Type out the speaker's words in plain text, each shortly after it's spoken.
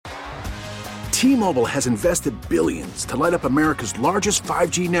T-Mobile has invested billions to light up America's largest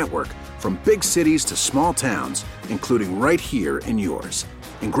 5G network, from big cities to small towns, including right here in yours.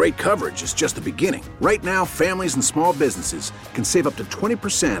 And great coverage is just the beginning. Right now, families and small businesses can save up to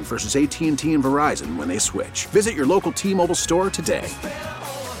 20% versus AT&T and Verizon when they switch. Visit your local T-Mobile store today.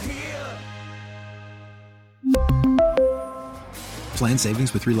 Plan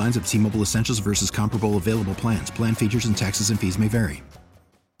savings with 3 lines of T-Mobile Essentials versus comparable available plans. Plan features and taxes and fees may vary.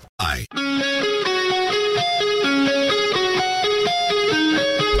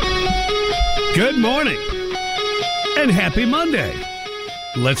 Good morning and happy Monday.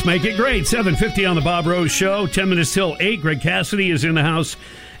 Let's make it great. 7:50 on the Bob Rose Show. 10 minutes till 8. Greg Cassidy is in the house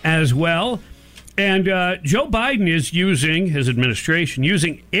as well. And Joe Biden is his administration,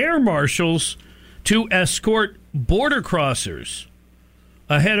 using air marshals to escort border crossers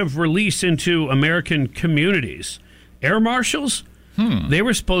ahead of release into American communities. Air marshals? They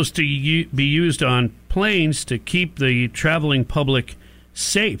were supposed to be used on planes to keep the traveling public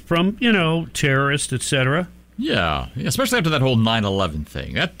safe from, terrorists, etc. Yeah, especially after that whole 9/11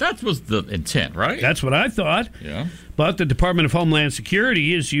 thing. That was the intent, right? That's what I thought. Yeah. But the Department of Homeland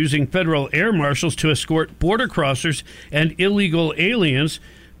Security is using federal air marshals to escort border crossers and illegal aliens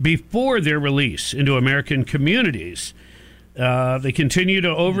before their release into American communities. They continue to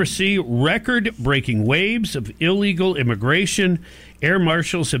oversee record-breaking waves of illegal immigration. Air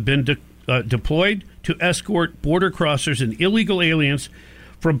marshals have been deployed to escort border crossers and illegal aliens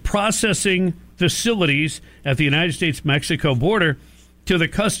from processing facilities at the United States-Mexico border to the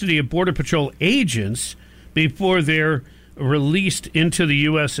custody of Border Patrol agents before they're released into the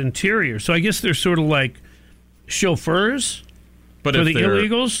U.S. interior. So I guess they're sort of like chauffeurs for the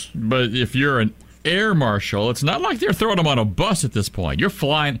illegals. But if you're an air marshal, it's not like they're throwing them on a bus at this point. You're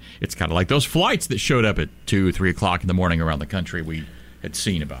flying. It's kind of like those flights that showed up at 2, 3 o'clock in the morning around the country we had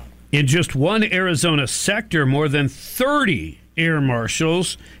seen about. In just one Arizona sector, more than 30 air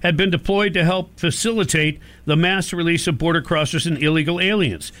marshals had been deployed to help facilitate the mass release of border crossers and illegal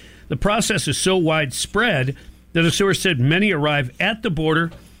aliens. The process is so widespread that a source said many arrive at the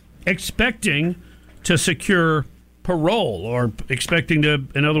border expecting to secure parole, or expecting to,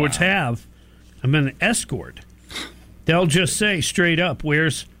 in other words, have an escort. They'll just say straight up,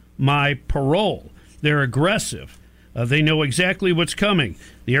 "Where's my parole?" They're aggressive. They know exactly what's coming.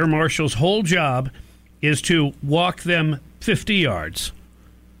 The air marshal's whole job is to walk them 50 yards.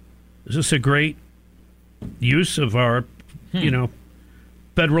 Is this a great use of our,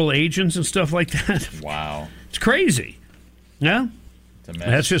 federal agents and stuff like that? Wow. It's crazy. Yeah? It's a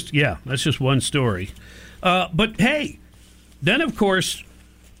mess. That's just one story. But hey, then of course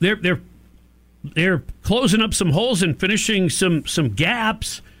they're closing up some holes and finishing some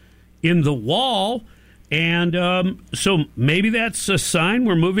gaps in the wall. And so maybe that's a sign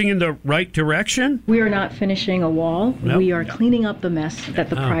we're moving in the right direction? We are not finishing a wall. Nope. We are cleaning up the mess that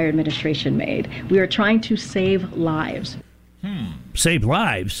the prior administration made. We are trying to save lives. Save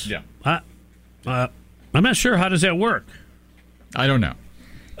lives? Yeah. I'm not sure. How does that work? I don't know.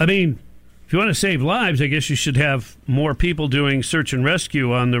 I mean, if you want to save lives, I guess you should have more people doing search and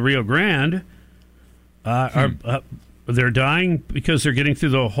rescue on the Rio Grande. They're dying because they're getting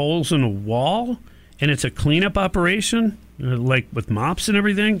through the holes in a wall? And it's a cleanup operation, like with mops and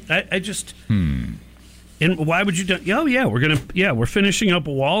everything. I just. And why would you do? Oh yeah, we're finishing up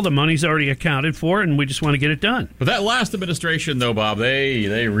a wall. The money's already accounted for, and we just want to get it done. But that last administration, though, Bob,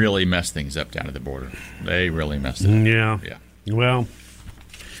 they really messed things up down at the border. They really messed it up. Yeah. Well,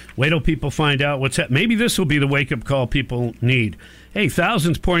 wait till people find out what's happening. Maybe this will be the wake-up call people need. Hey,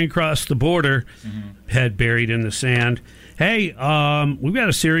 thousands pouring across the border, head buried in the sand. Hey, we've got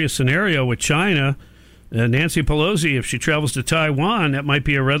a serious scenario with China. Nancy Pelosi, if she travels to Taiwan, that might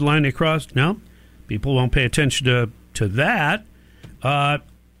be a red line they cross. No, people won't pay attention to that.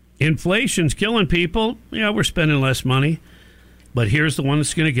 Inflation's killing people. Yeah, we're spending less money. But here's the one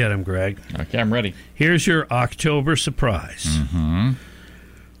that's going to get them, Greg. Okay, I'm ready. Here's your October surprise.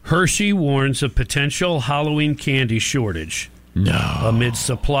 Hershey warns of potential Halloween candy shortage. No. Amid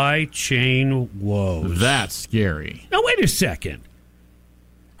supply chain woes. That's scary. Now, wait a second.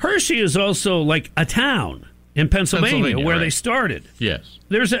 Hershey is also like a town in Pennsylvania where they started. Yes.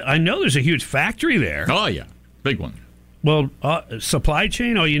 I know there's a huge factory there. Oh, yeah. Big one. Well, supply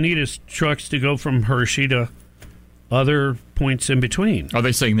chain, all you need is trucks to go from Hershey to other points in between. Are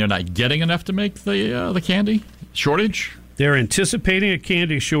they saying they're not getting enough to make the candy shortage? They're anticipating a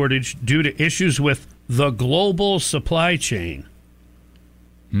candy shortage due to issues with the global supply chain.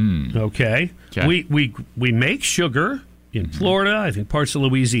 Okay. We make sugar in Florida, I think parts of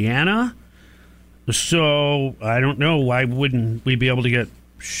Louisiana. So I don't know, why wouldn't we be able to get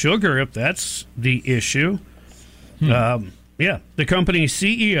sugar if that's the issue. The company's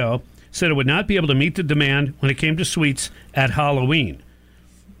CEO said it would not be able to meet the demand when it came to sweets at Halloween.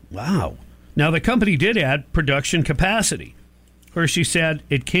 Wow. Now, the company did add production capacity. Hershey said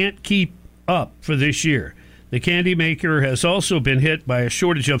it can't keep up for this year. The candy maker has also been hit by a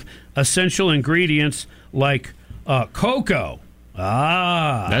shortage of essential ingredients like cocoa.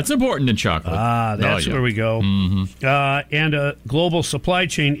 That's important in chocolate. That's where we go. Mm-hmm. And global supply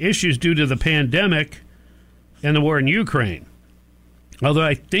chain issues due to the pandemic and the war in Ukraine. Although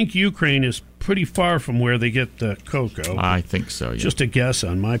I think Ukraine is pretty far from where they get the cocoa. I think so, yeah. Just a guess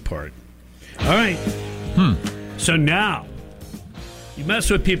on my part. All right. So now, you mess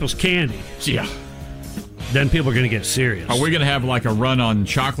with people's candy. Yeah. Then people are going to get serious. Are we going to have like a run on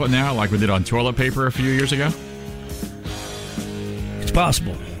chocolate now, like we did on toilet paper a few years ago? It's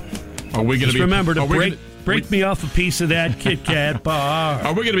possible. Are we going to remember to break me off a piece of that Kit Kat bar?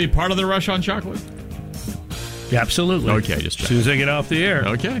 Are we going to be part of the rush on chocolate? Yeah, absolutely. Okay, just check. As soon as I get off the air.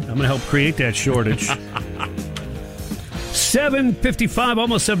 Okay. I'm going to help create that shortage. 7:55,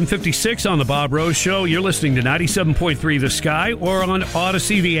 almost 7:56 on the Bob Rose Show. You're listening to 97.3 The Sky or on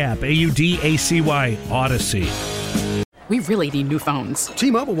Odyssey, the app, AUDACY, Odyssey. We really need new phones.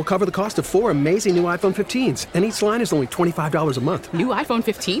 T-Mobile will cover the cost of 4 amazing new iPhone 15s, and each line is only $25 a month. New iPhone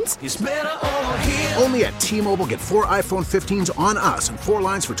 15s? It's better over here. Only at T-Mobile, get 4 iPhone 15s on us and 4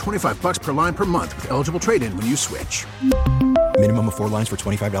 lines for $25 per line per month with eligible trade-in when you switch. Minimum of 4 lines for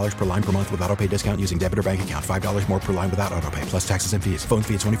 $25 per line per month with autopay discount using debit or bank account. $5 more per line without autopay, plus taxes and fees. Phone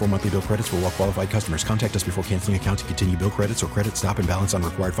fee at 24 monthly bill credits for well-qualified customers. Contact us before canceling account to continue bill credits or credit stop and balance on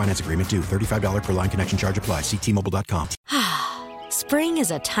required finance agreement due. $35 per line connection charge applies. See T-Mobile.com. Spring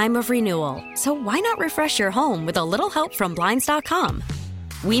is a time of renewal, so why not refresh your home with a little help from Blinds.com?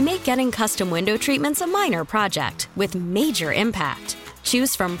 We make getting custom window treatments a minor project with major impact.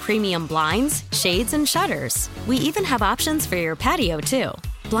 Choose from premium blinds, shades, and shutters. We even have options for your patio, too.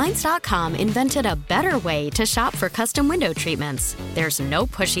 Blinds.com invented a better way to shop for custom window treatments. There's no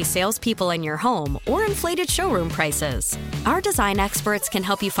pushy salespeople in your home or inflated showroom prices. Our design experts can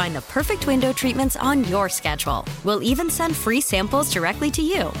help you find the perfect window treatments on your schedule. We'll even send free samples directly to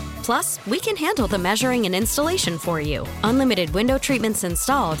you. Plus, we can handle the measuring and installation for you. Unlimited window treatments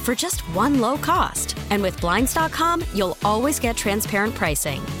installed for just one low cost. And with Blinds.com, you'll always get transparent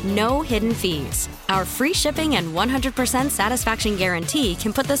pricing. No hidden fees. Our free shipping and 100% satisfaction guarantee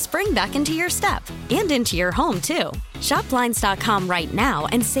can put the spring back into your step and into your home, too. Shop Blinds.com right now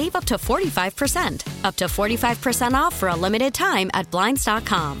and save up to 45%. Up to 45% off for a limited time at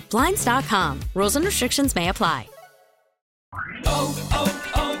Blinds.com. Blinds.com. Rules and restrictions may apply.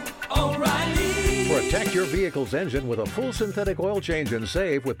 O'Reilly. Protect your vehicle's engine with a full synthetic oil change and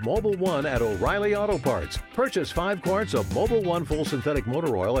save with Mobil 1 at O'Reilly Auto Parts. Purchase 5 quarts of Mobil 1 full synthetic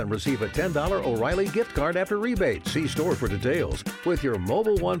motor oil and receive a $10 O'Reilly gift card after rebate. See store for details. With your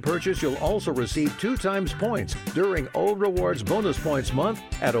Mobil 1 purchase, you'll also receive 2 times points during O Rewards Bonus Points Month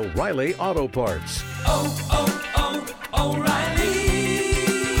at O'Reilly Auto Parts. O'Reilly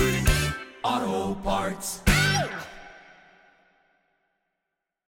Auto Parts.